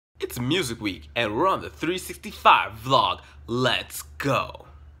It's Music Week, and we're on the 365 vlog. Let's go.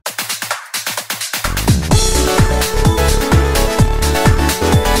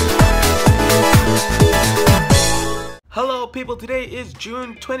 Hello people, today is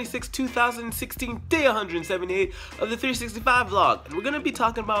June 26, 2016, day 178 of the 365 vlog, and we're going to be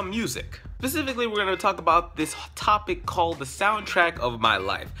talking about music. Specifically, we're going to talk about this topic called the soundtrack of my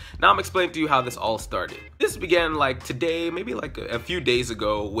life. Now I'm explaining to you how this all started. This began like today, maybe like a few days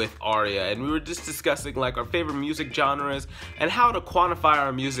ago with Arya, and we were just discussing like our favorite music genres and how to quantify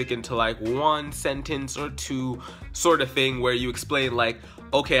our music into like one sentence or two sort of thing where you explain like,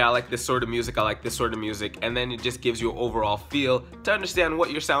 okay, I like this sort of music, I like this sort of music, and then it just gives you an overall feel to understand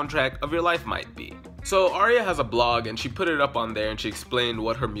what your soundtrack of your life might be. So Arya has a blog and she put it up on there and she explained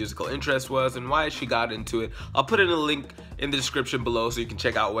what her musical interest was and why she got into it. I'll put in a link in the description below so you can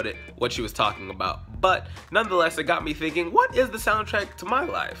check out what she was talking about. But nonetheless, it got me thinking, what is the soundtrack to my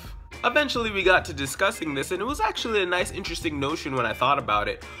life? Eventually we got to discussing this, and it was actually a nice interesting notion when I thought about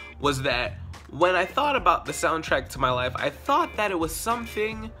it, was that when I thought about the soundtrack to my life, I thought that it was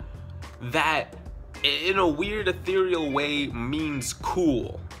something that in a weird ethereal way means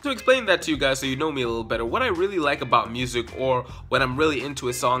cool. To explain that to you guys so you know me a little better, what I really like about music or when I'm really into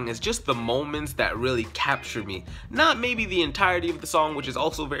a song is just the moments that really capture me. Not maybe the entirety of the song, which is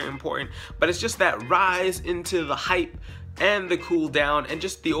also very important, but it's just that rise into the hype and the cool down and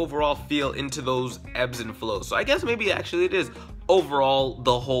just the overall feel into those ebbs and flows. So I guess maybe actually it is overall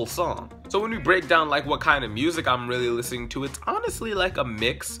the whole song. So when we break down like what kind of music I'm really listening to, it's honestly like a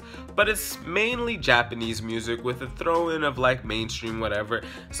mix, but it's mainly Japanese music with a throw in of like mainstream whatever,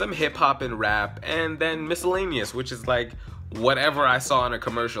 some hip hop and rap, and then miscellaneous, which is like whatever I saw in a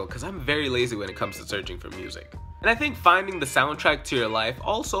commercial, because I'm very lazy when it comes to searching for music. And I think finding the soundtrack to your life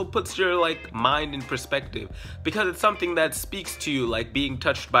also puts your like mind in perspective, because it's something that speaks to you, like being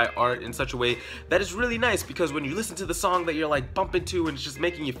touched by art in such a way that is really nice, because when you listen to the song that you're like bumping to and it's just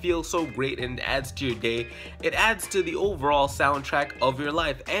making you feel so great and it adds to your day, it adds to the overall soundtrack of your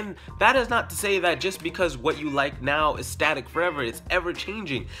life. And that is not to say that just because what you like now is static forever, it's ever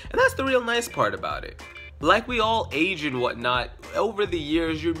changing. And that's the real nice part about it. Like we all age and whatnot, over the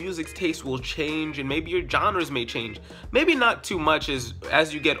years your music's taste will change and maybe your genres may change. Maybe not too much as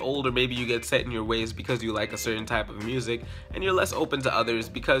you get older, maybe you get set in your ways because you like a certain type of music and you're less open to others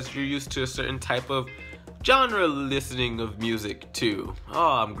because you're used to a certain type of genre listening of music too.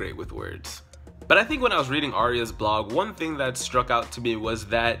 Oh, I'm great with words. But I think when I was reading Arya's blog, one thing that struck out to me was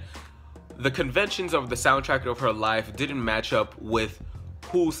that the conventions of the soundtrack of her life didn't match up with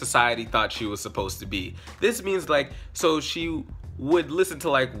who society thought she was supposed to be. This means like, so she would listen to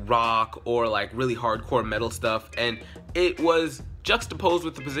like rock or like really hardcore metal stuff, and it was juxtaposed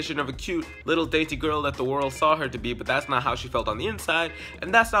with the position of a cute little dainty girl that the world saw her to be, but that's not how she felt on the inside,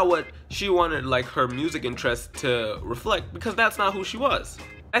 and that's not what she wanted like her music interest to reflect, because that's not who she was.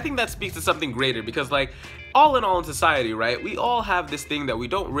 I think that speaks to something greater, because like all in all in society, right, we all have this thing that we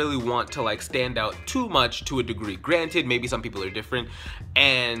don't really want to like stand out too much to a degree. Granted, maybe some people are different,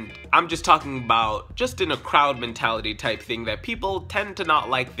 and I'm just talking about just in a crowd mentality type thing that people tend to not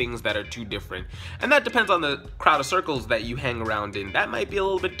like things that are too different. And that depends on the crowd of circles that you hang around in. That might be a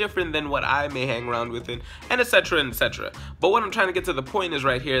little bit different than what I may hang around with, and etc. and etc. But what I'm trying to get to the point is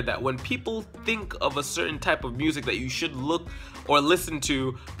right here that when people think of a certain type of music that you should look or listen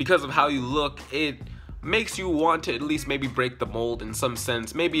to because of how you look, it makes you want to at least maybe break the mold in some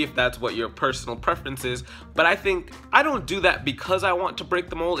sense, maybe if that's what your personal preference is. But I think I don't do that because I want to break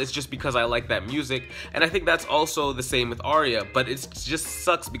the mold, it's just because I like that music. And I think that's also the same with Arya, but it just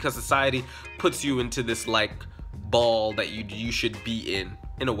sucks because society puts you into this like ball that you should be in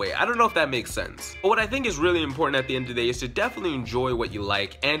a way. I don't know if that makes sense. But what I think is really important at the end of the day is to definitely enjoy what you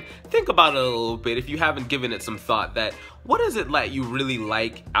like and think about it a little bit if you haven't given it some thought, that what is it that you really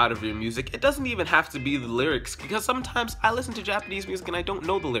like out of your music? It doesn't even have to be the lyrics, because sometimes I listen to Japanese music and I don't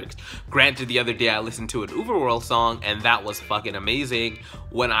know the lyrics. Granted, the other day I listened to an Overworld song and that was fucking amazing.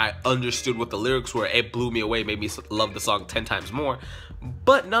 When I understood what the lyrics were, it blew me away, made me love the song 10 times more.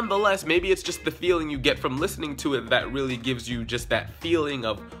 But nonetheless, maybe it's just the feeling you get from listening to it that really gives you just that feeling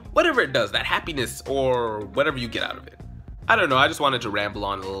of whatever it does, that happiness or whatever you get out of it. I don't know, I just wanted to ramble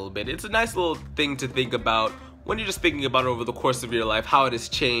on a little bit. It's a nice little thing to think about when you're just thinking about over the course of your life, how it has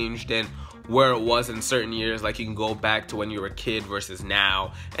changed and where it was in certain years, like you can go back to when you were a kid versus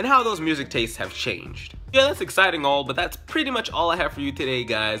now, and how those music tastes have changed. Yeah, that's exciting all, but that's pretty much all I have for you today,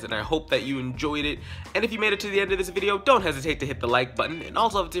 guys, and I hope that you enjoyed it. And if you made it to the end of this video, don't hesitate to hit the like button, and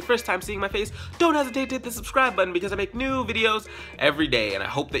also if it's your first time seeing my face, don't hesitate to hit the subscribe button because I make new videos every day, and I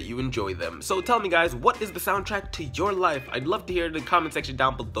hope that you enjoy them. So tell me, guys, what is the soundtrack to your life? I'd love to hear it in the comment section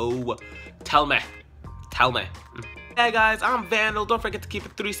down below. Tell me. Hey guys, I'm Vandal. Don't forget to keep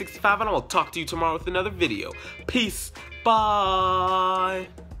it 365, and I will talk to you tomorrow with another video. Peace. Bye.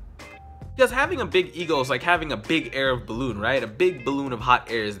 Because having a big ego is like having a big air of balloon, right? A big balloon of hot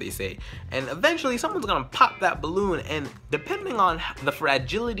air, as they say. And eventually someone's gonna pop that balloon, and depending on the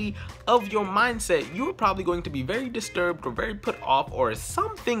fragility of your mindset, you're probably going to be very disturbed or very put off, or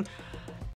something